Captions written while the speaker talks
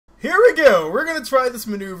Here we go. We're going to try this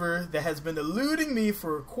maneuver that has been eluding me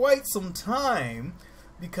for quite some time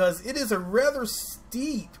because it is a rather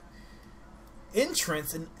steep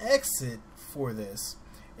entrance and exit for this.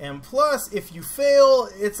 And plus, if you fail,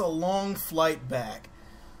 it's a long flight back.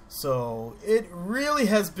 So it really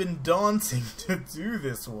has been daunting to do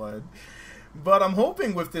this one. But I'm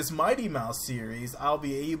hoping with this Mighty Mouse series, I'll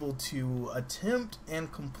be able to attempt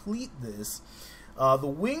and complete this. The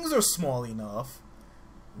wings are small enough.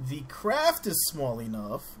 The craft is small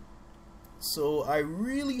enough, so I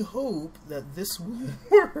really hope that this will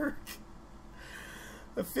work.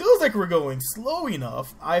 It feels like we're going slow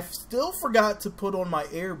enough. I still forgot to put on my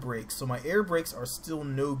air brakes, so my air brakes are still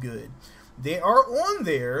no good. They are on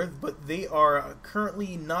there, but they are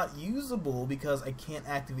currently not usable because I can't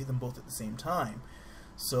activate them both at the same time.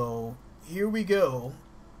 So here we go.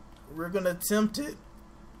 We're going to attempt it.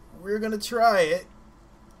 We're going to try it.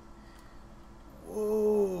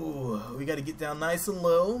 Whoa, we got to get down nice and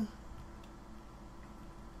low.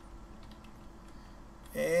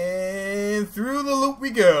 And through the loop we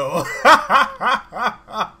go.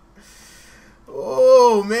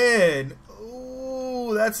 Oh, man.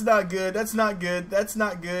 Oh, that's not good. That's not good. That's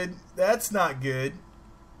not good. That's not good.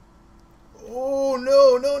 Oh,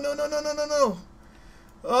 no, no, no, no, no, no, no, no.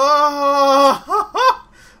 Oh,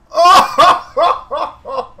 oh.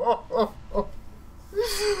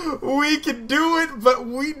 We can do it, but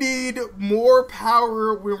we need more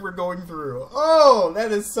power when we're going through. Oh,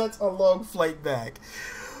 that is such a long flight back.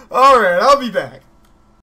 Alright, I'll be back.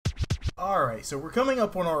 Alright, so we're coming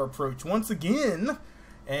up on our approach once again,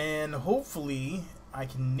 and hopefully I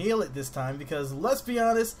can nail it this time because, let's be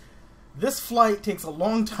honest, this flight takes a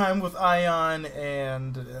long time with Ion,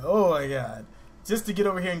 and oh my god, just to get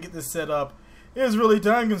over here and get this set up is really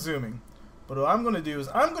time consuming. But what I'm going to do is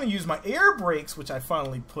I'm going to use my air brakes, which I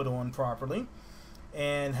finally put on properly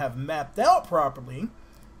and have mapped out properly,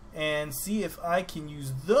 and see if I can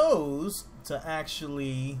use those to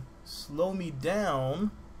actually slow me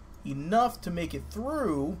down enough to make it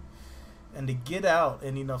through and to get out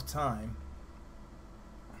in enough time.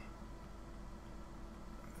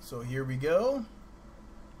 So here we go.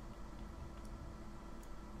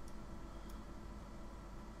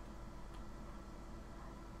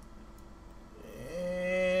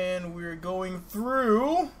 Going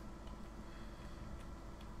through,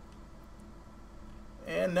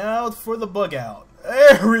 and now for the bug out.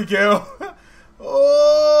 There we go.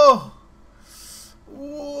 Oh,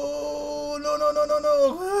 whoa, no, no, no, no,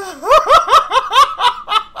 no.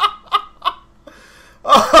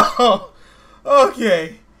 Oh,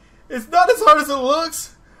 okay. It's not as hard as it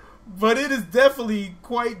looks, but it is definitely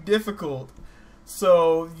quite difficult.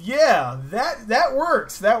 So yeah, that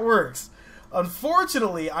works. That works.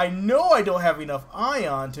 Unfortunately, I know I don't have enough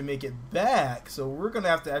ion to make it back, so we're going to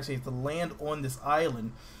have to land on this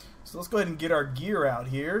island. So let's go ahead and get our gear out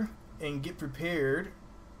here and get prepared.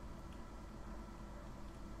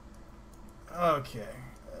 Okay.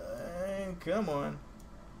 Come on.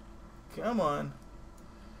 Come on.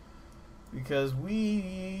 Because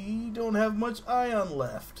we don't have much ion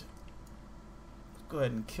left. Let's go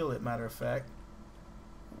ahead and kill it, matter of fact.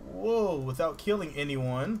 Whoa, without killing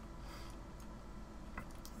anyone.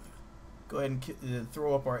 Go ahead and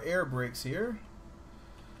throw up our air brakes here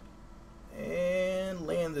and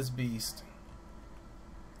land this beast.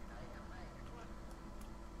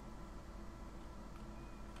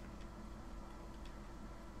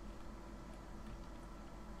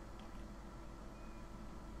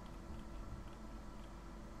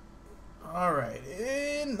 All right,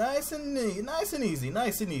 nice and easy,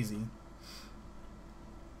 nice and easy.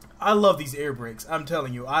 I love these air brakes. I'm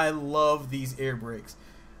telling you, I love these air brakes.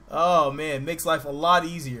 Oh man, makes life a lot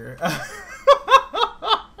easier.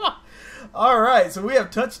 Alright, so we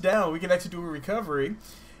have touchdown. We can actually do a recovery.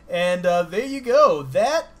 And there you go.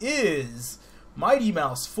 That is Mighty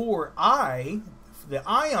Mouse 4i, the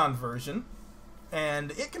Ion version.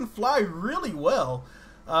 And it can fly really well.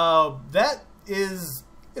 It's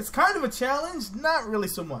kind of a challenge, not really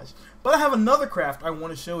so much. But I have another craft I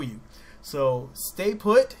want to show you. So stay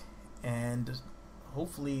put, and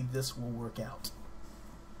hopefully this will work out.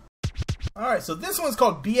 Alright, so this one's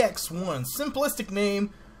called BX1. Simplistic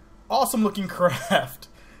name, awesome looking craft.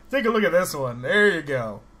 Take a look at this one. There you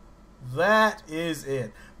go. That is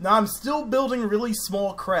it. Now I'm still building really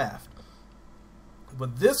small craft,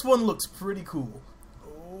 but this one looks pretty cool.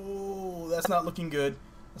 Oh, that's not looking good.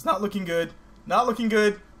 That's not looking good. Not looking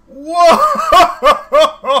good. Whoa!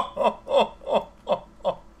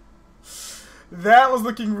 That was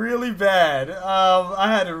looking really bad.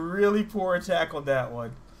 I had a really poor attack on that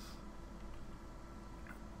one.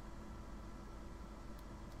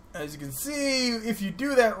 As you can see, if you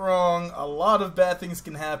do that wrong, a lot of bad things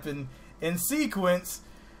can happen in sequence,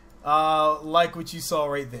 like what you saw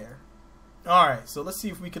right there. Alright, so let's see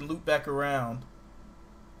if we can loop back around.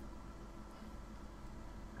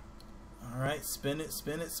 Alright, spin it,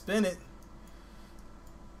 spin it, spin it.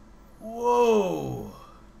 Whoa!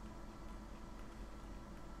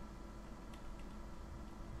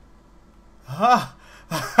 Ha!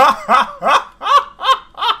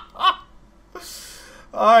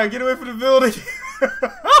 Alright, get away from the building.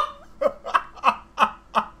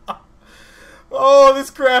 Oh, this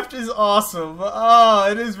craft is awesome.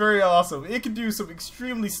 Oh, it is very awesome. It can do some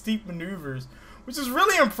extremely steep maneuvers, which is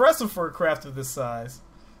really impressive for a craft of this size.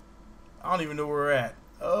 I don't even know where we're at.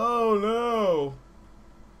 Oh, no.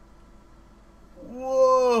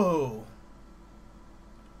 Whoa.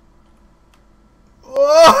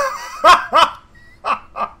 Whoa.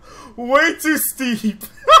 Way too steep.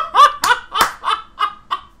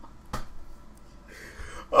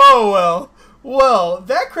 Oh, well. Well,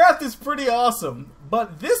 that craft is pretty awesome,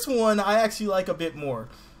 but this one I actually like a bit more.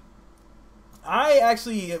 I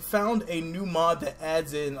actually found a new mod that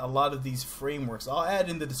adds in a lot of these frameworks. I'll add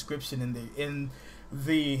in the description I'll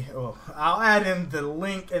add in the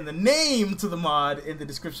link and the name to the mod in the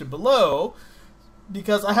description below,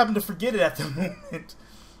 because I happen to forget it at the moment.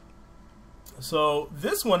 So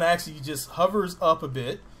this one actually just hovers up a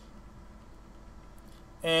bit,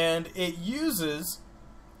 and it uses,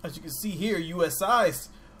 as you can see here, USI's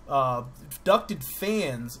ducted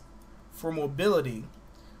fans for mobility.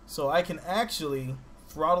 So I can actually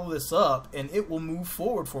throttle this up and it will move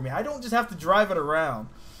forward for me. I don't just have to drive it around,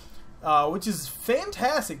 which is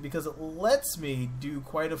fantastic because it lets me do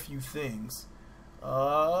quite a few things.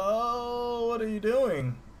 Oh, what are you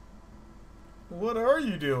doing? What are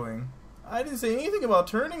you doing? I didn't say anything about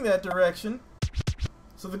turning that direction.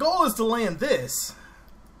 So the goal is to land this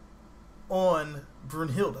on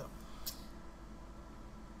Brunhilde.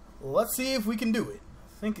 Let's see if we can do it.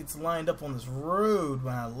 I think it's lined up on this road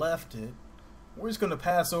when I left it. We're just going to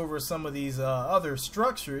pass over some of these other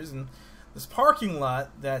structures and this parking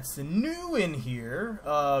lot that's new in here,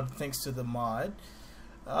 thanks to the mod.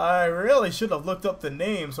 I really should have looked up the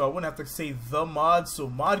name so I wouldn't have to say the mod. So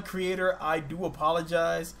mod creator, I do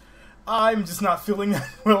apologize. I'm just not feeling that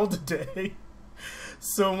well today.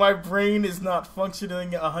 So my brain is not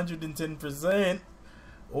functioning 110%,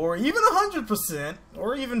 or even 100%,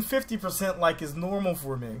 or even 50% like is normal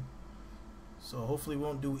for me. So hopefully we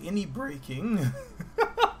won't do any braking.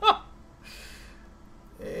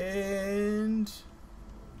 And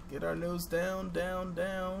get our nose down, down,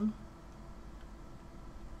 down.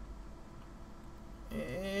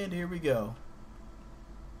 And here we go.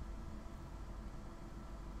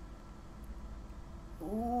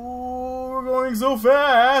 Ooh, we're going so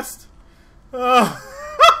fast. But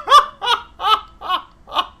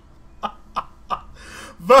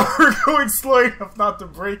we're going slow enough not to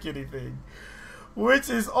break anything, which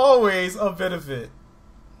is always a benefit.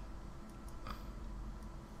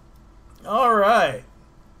 Alright,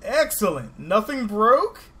 excellent. Nothing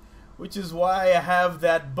broke, which is why I have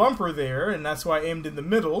that bumper there, and that's why I aimed in the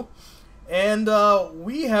middle. And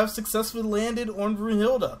we have successfully landed on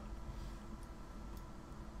Brunhilde.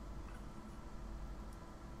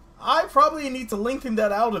 I probably need to lengthen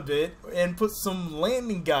that out a bit and put some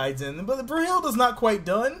landing guides in, but the Brunhilde's not quite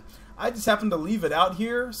done. I just happened to leave it out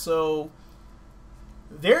here, so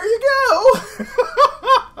there you go.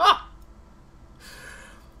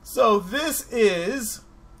 So this is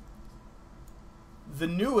the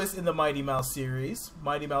newest in the Mighty Mouse series,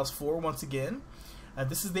 Mighty Mouse 4 once again.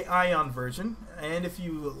 This is the Ion version, and if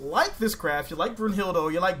you like this craft, you like Brunhilde,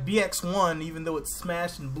 or you like BX1, even though it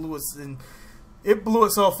smashed and blew us in. It blew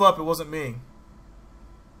itself up, it wasn't me.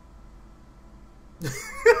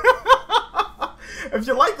 If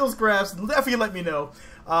you like those crafts, definitely let me know.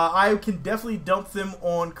 I can definitely dump them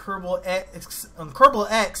on Kerbal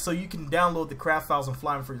X, so you can download the craft files and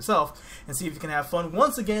fly them for yourself and see if you can have fun.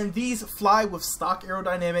 Once again, these fly with stock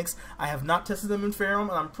aerodynamics. I have not tested them in Ferrum,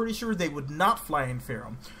 and I'm pretty sure they would not fly in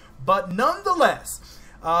Ferrum. But nonetheless,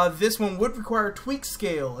 this one would require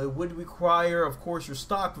TweakScale. It would require, of course, your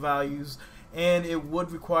stock values, and it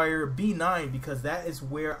would require B9 because that is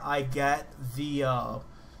where I got the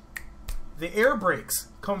air brakes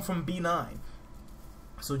come from B9.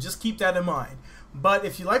 So just keep that in mind. But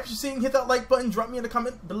if you like what you're seeing, hit that like button, drop me in a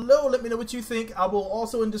comment below, let me know what you think. I will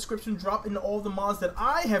also in the description drop in all the mods that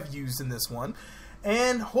I have used in this one.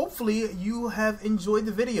 And hopefully you have enjoyed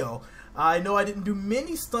the video. I know I didn't do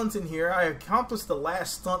many stunts in here. I accomplished the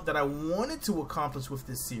last stunt that I wanted to accomplish with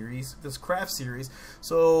this series, this craft series.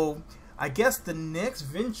 So I guess the next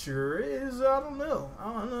venture is, I don't know.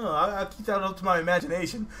 know. I'll keep that up to my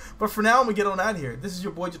imagination. But for now, I'm going to get on out of here. This is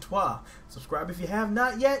your boy Jatois. Subscribe if you have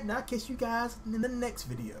not yet, and I'll catch you guys in the next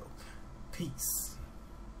video. Peace.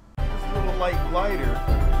 This little light glider.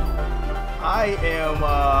 I am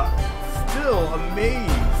still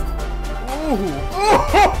amazed. Ooh.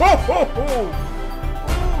 Oh.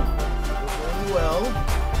 Going well.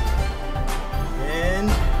 And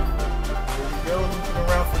there we go, looking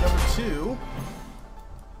around for number 2.